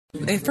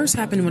It first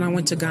happened when I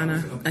went to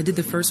Ghana. I did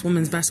the first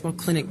women's basketball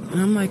clinic,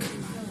 and I'm like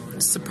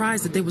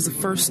surprised that there was the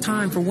first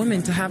time for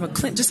women to have a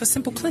clinic, just a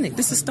simple clinic.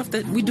 This is stuff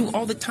that we do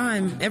all the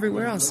time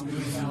everywhere else.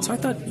 So I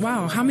thought,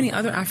 wow, how many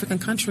other African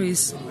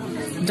countries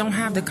don't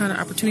have the kind of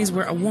opportunities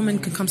where a woman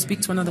can come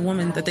speak to another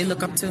woman that they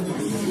look up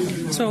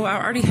to? So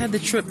I already had the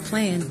trip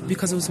planned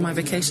because it was my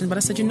vacation, but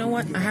I said, you know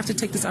what? I have to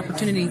take this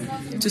opportunity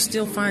to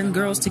still find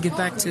girls to get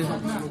back to.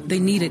 They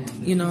need it,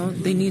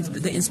 they need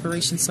the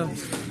inspiration. So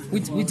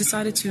we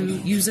decided to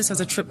use this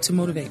as a trip to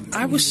motivate.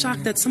 I was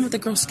shocked that some of the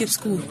girls skipped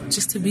school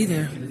just to be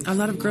there. A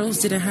lot of girls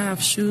didn't have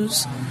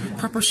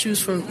proper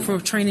shoes for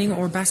training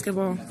or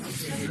basketball.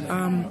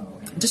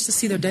 Just to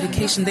see their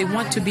dedication. They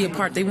want to be a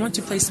part. They want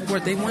to play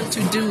sport. They want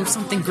to do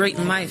something great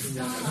in life.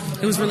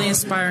 It was really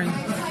inspiring.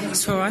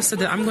 So I said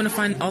that I'm going to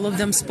find all of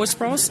them sports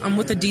bras. I'm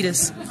with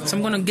Adidas. So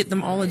I'm going to get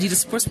them all Adidas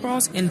sports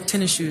bras and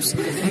tennis shoes.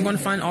 I'm going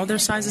to find all their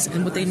sizes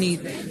and what they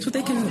need so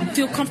they can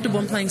feel comfortable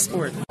in playing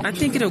sport. I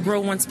think it'll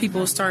grow once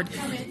people start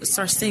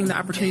seeing the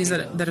opportunities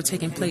that are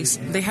taking place.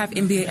 They have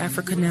NBA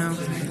Africa now.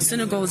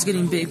 Senegal is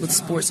getting big with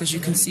sports, as you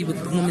can see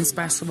with women's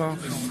basketball,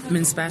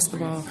 men's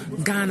basketball.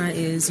 Ghana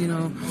is,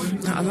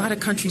 a lot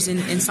of countries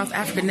in South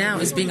Africa now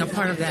is being a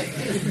part of that.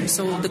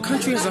 So the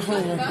country as a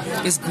whole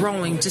is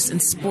growing just in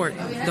sport.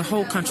 The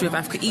whole country of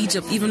Africa,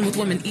 Egypt, even with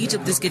women,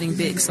 Egypt is getting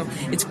big. So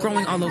it's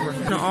growing all over.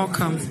 It'll all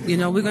come.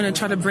 We're going to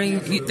try to bring,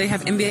 they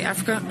have NBA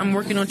Africa. I'm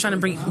working on trying to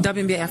bring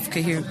WNBA Africa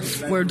here,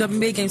 where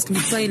WNBA games can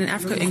be played in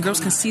Africa and girls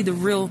can see the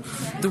real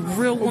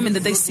woman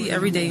that they see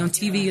every day on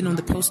TV and on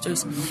the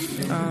posters.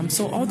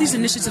 So all these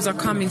initiatives are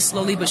coming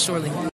slowly but surely.